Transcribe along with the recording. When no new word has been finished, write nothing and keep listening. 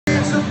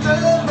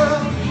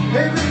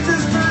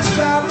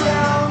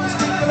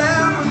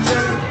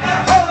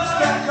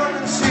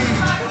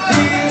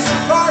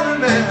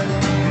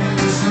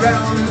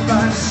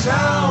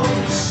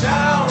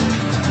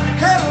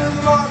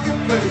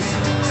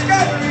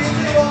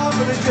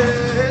on his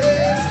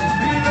chest.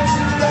 He looks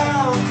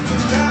down,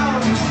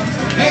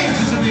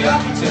 angels of the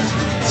architects,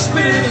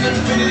 spinning in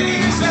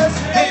infinity. He says,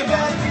 hey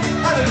man,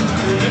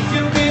 hallelujah, if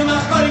you be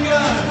my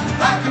bodyguard,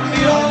 I can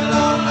be all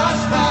alone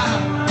lost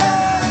time.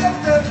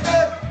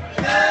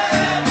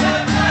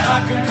 I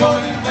can call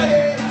you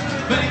Betty,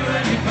 Betty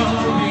when you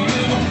call me,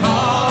 you can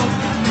call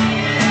me.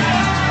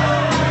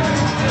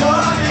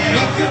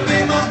 If you be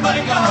my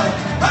bodyguard,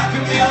 I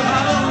can be all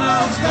alone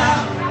lost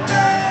time.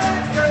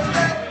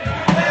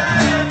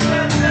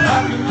 I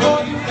can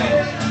call you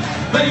Betty,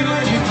 Betty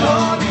when you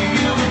call me,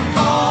 you can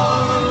call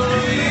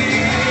me.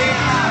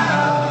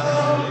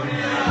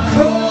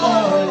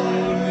 Call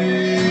me.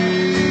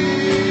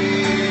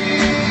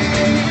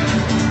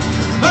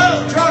 Oh,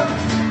 drunk,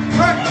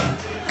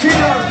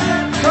 kilo.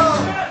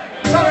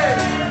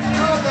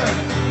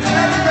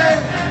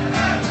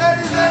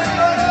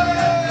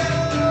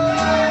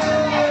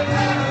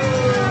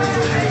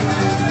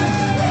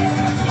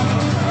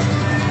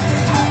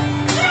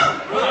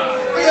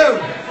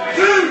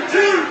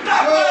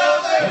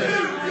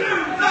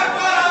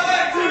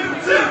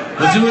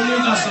 We'll do a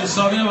Newcastle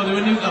song, yeah, we'll do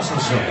a Newcastle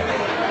song.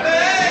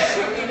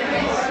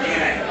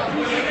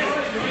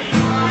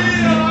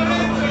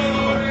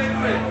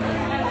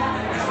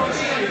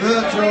 The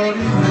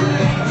Gerodies.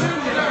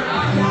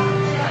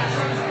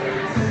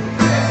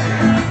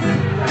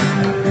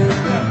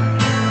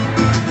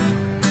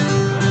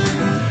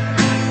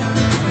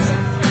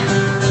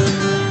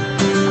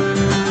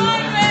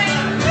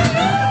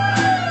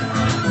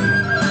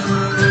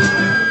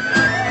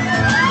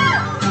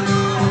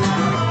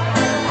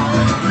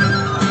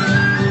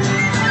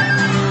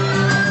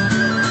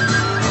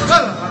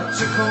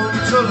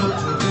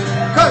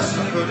 Cause I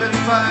couldn't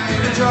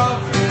find a job,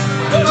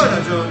 but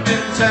I don't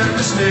intend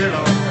to stay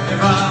long.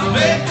 If I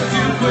make a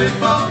few quid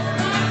bob,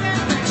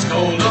 it's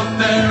cold up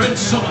there in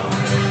summer.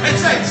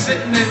 It's like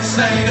sitting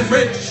inside a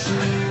fridge.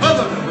 Oh,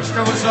 but I wish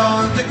I was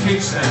on the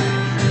quayside,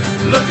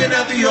 looking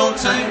at the old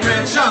time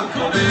bridge. I'm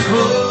coming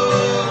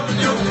home to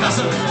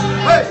Newcastle.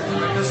 Hey,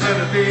 instead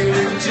of being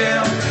in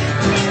jail,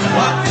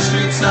 walk the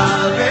streets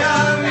all day.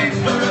 I'll meet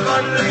for a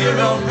bottle of your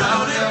own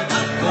brown ale.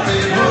 I'm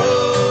coming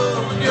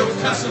home to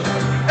Newcastle.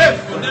 If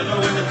we'll never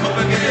win the cup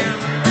again,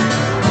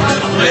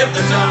 I'll leave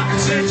the dark and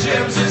St.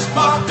 James's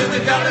Park in the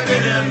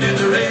Carraigaline in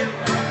the rain.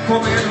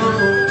 Coming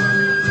home.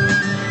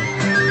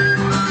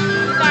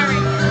 Sorry.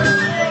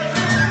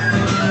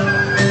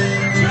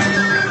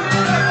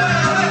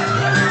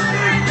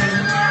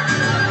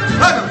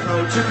 I'm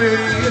proud to be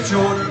a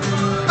Geordie.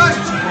 I'm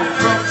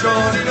from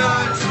Geordie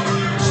night.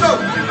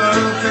 Some people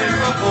think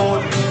I'm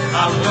bored.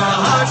 I've got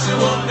hearts to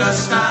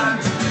understand.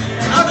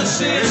 Others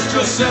say it's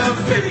just a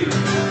pity,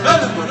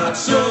 others were not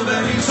so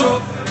very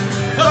tough.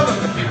 But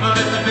the people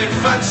in the big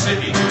fat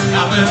city,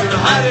 I've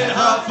had it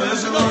half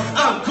as a month.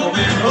 I'm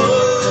coming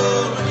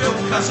home to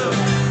Newcastle.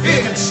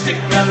 You can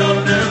stick a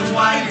London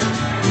wine.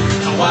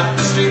 I walk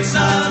the streets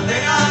all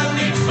day, I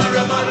need for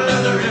a bottle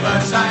of the river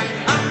Tyne.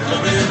 I'm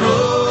coming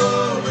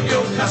home to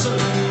Newcastle.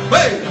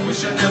 Well, I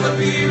wish I'd never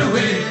been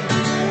away.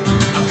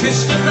 I've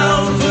kissed the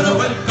ground for the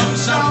welcome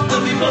sound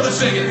of me mother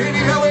singing.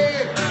 Anyhow,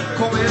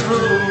 coming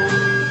home.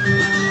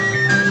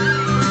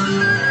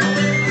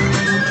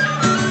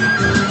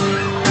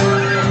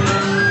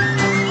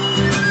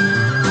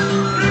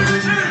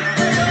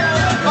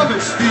 I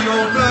miss the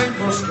old blind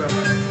busker,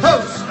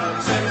 house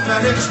stands in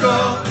Manage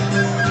Score.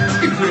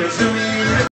 He prays to me.